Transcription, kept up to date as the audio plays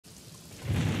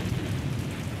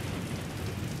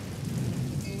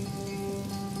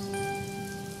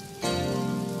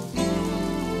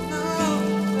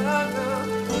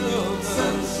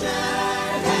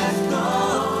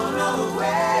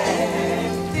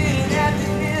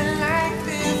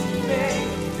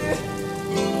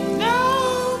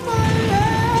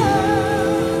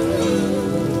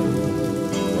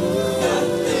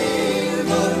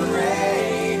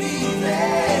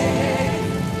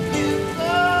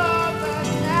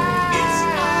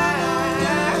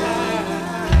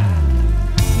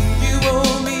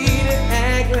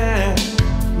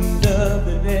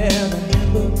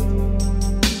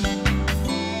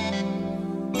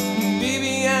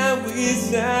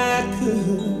I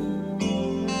could,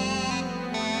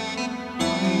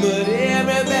 but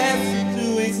every bad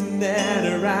situation that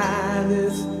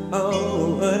arises,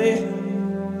 oh honey,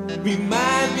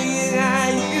 remind me how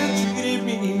you treated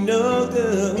me no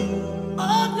good.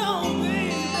 Oh no,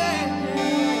 baby,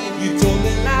 you told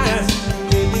me lies, you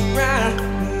made me cry.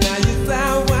 Now you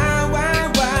sound why?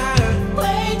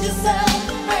 Played yourself,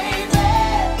 baby.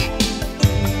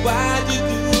 Why'd you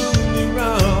do me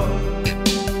wrong?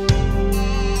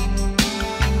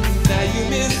 Now you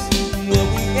miss what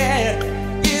we had.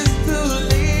 It's too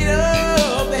late,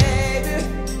 oh baby.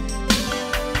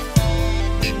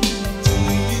 To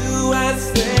you I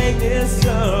sing this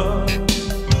song.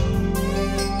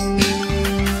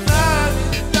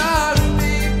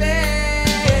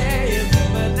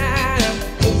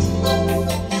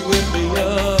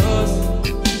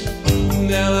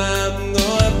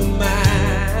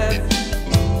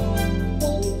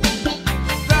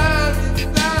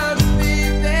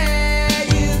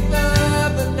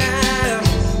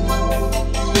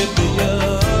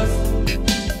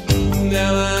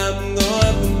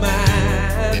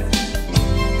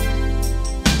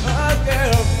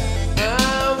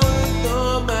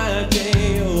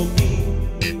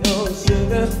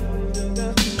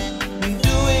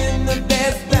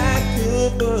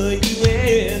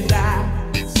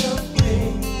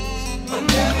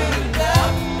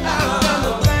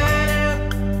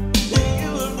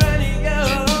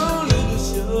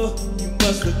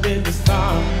 Must have been the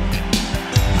star.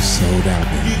 You sold out,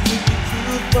 man. You took it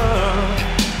too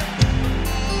far.